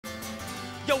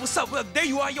Yo, what's up? Well, there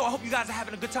you are. Yo, I hope you guys are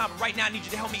having a good time. But right now, I need you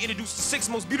to help me introduce the 6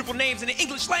 most beautiful names in the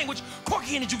English language.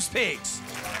 Corky and the Juice Pigs.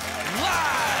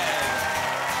 Live!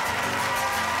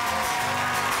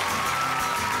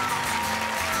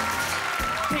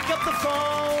 Pick up the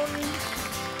phone,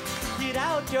 get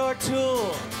out your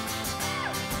tool.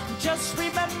 Just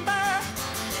remember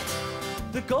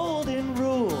the golden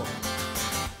rule.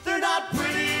 They're not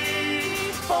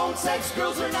pretty. Phone sex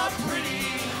girls are not pretty.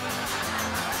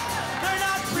 They're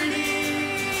not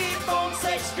pretty. Phone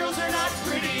sex girls are not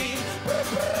pretty.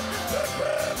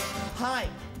 Hi,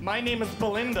 my name is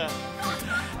Belinda,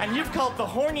 and you've called the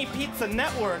Horny Pizza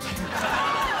Network.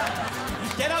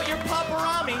 Get out your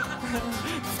paparami,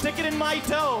 stick it in my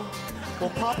dough.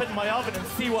 We'll pop it in my oven and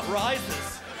see what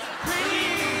rises.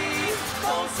 Pretty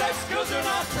phone sex girls are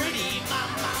not pretty.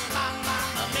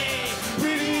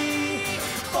 Pretty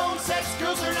phone sex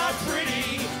girls are not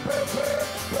pretty.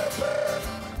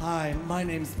 Hi, my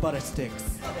name's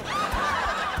Buttersticks.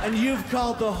 And you've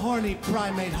called the Horny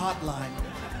Primate Hotline.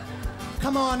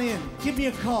 Come on in, give me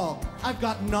a call. I've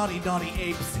got naughty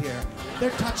apes here.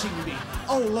 They're touching me.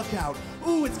 Oh, look out.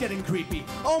 Ooh, it's getting creepy.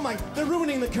 Oh my, they're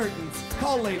ruining the curtains.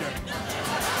 Call later. They're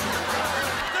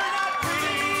not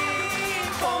pretty.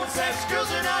 Phone sex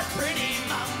girls are not pretty.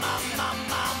 Mama,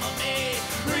 me.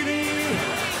 Pretty.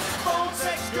 Phone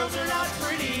sex girls are not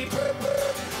pretty.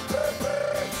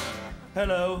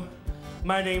 Hello,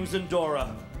 my name's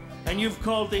Endora, and you've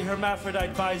called the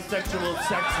hermaphrodite bisexual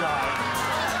sex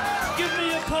line. Give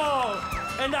me a call,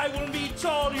 and I will meet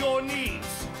all your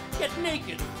needs. Get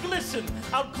naked, glisten,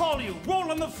 I'll call you,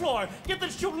 roll on the floor, get the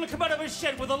children to come out of a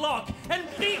shed with a lock, and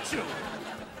beat you.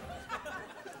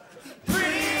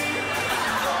 Pretty.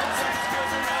 Phone sex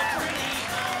girls are not pretty.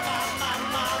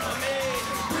 Mama, me.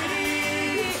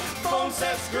 Pretty. Phone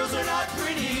sex girls are not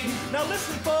pretty. Now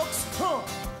listen, folks.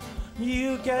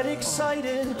 You get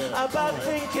excited about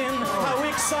thinking how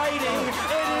exciting it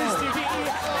is to be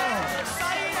excited.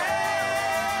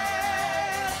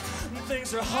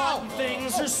 Things are hot and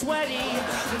things are sweaty.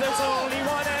 There's only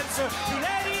one answer.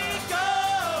 Let it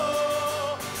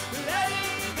go. Let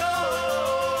it go.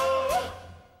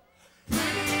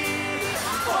 Pretty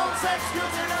phone sex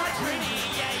girls are not pretty.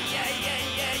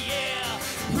 Yeah.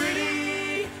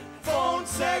 Pretty phone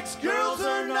sex girls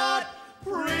are not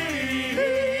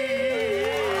pretty.